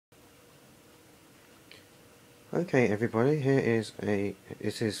Okay everybody,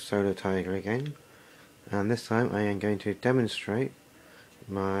 this is Solar Tiger again, and this time I am going to demonstrate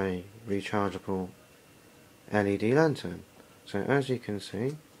my rechargeable LED lantern. So as you can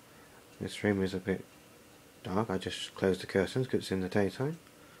see, this room is a bit dark. I just closed the curtains because it's in the daytime.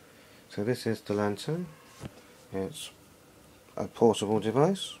 So this is the lantern. It's a portable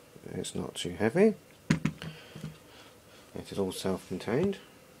device, it's not too heavy, it is all self-contained.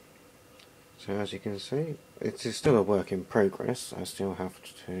 So as you can see, it is still a work in progress. I still have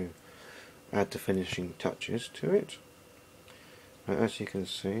to add the finishing touches to it. But as you can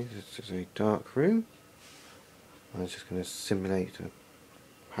see, this is a dark room. I'm just going to simulate a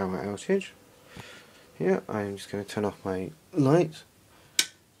power outage. Here, I'm just going to turn off my light.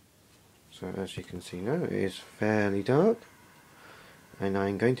 So as you can see now, it is fairly dark. And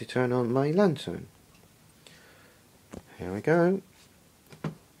I'm going to turn on my lantern. Here we go.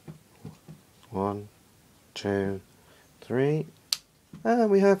 1, 2, 3,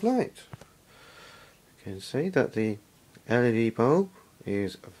 and we have light. You can see that the LED bulb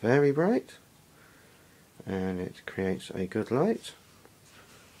is very bright and it creates a good light.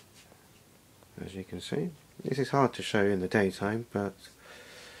 As you can see, this is hard to show in the daytime, but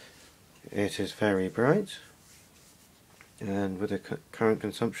it is very bright, and with a current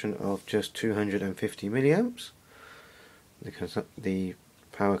consumption of just 250 milliamps, the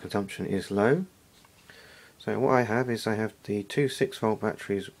power consumption is low. So what I have is the two 6-volt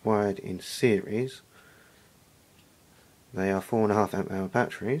batteries wired in series. They are 4.5 amp hour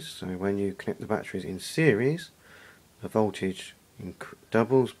batteries, so when you connect the batteries in series, the voltage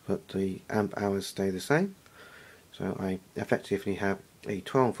doubles but the amp hours stay the same. So I effectively have a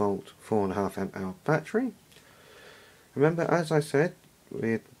 12 volt 4.5 amp hour battery. Remember, as I said,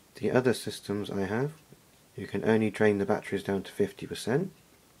 with the other systems I have, you can only drain the batteries down to 50%.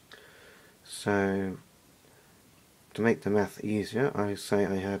 So to make the math easier, I say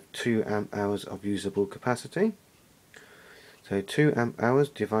I have 2 amp hours of usable capacity. So 2 amp hours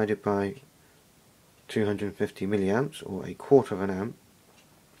divided by 250 milliamps, or a quarter of an amp,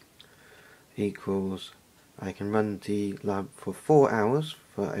 equals, I can run the lamp for 4 hours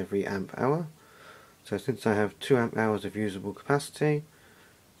for every amp hour. So since I have 2 amp hours of usable capacity,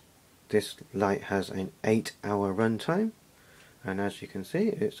 this light has an 8-hour runtime, and as you can see,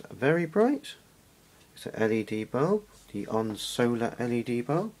 it's very bright. It's an LED bulb, the On Solar LED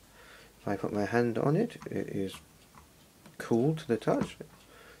bulb. If I put my hand on it, it is cool to the touch.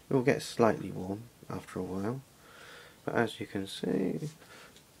 It will get slightly warm after a while, but as you can see,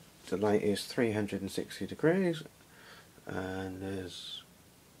 the light is 360 degrees and there's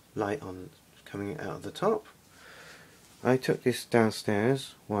light on coming out of the top. I took this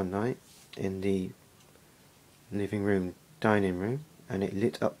downstairs one night in the living room, dining room, and it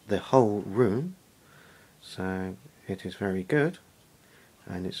lit up the whole room, so it is very good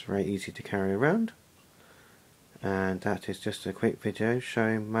and it's very easy to carry around. And that is just a quick video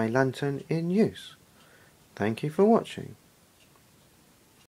showing my lantern in use. Thank you for watching.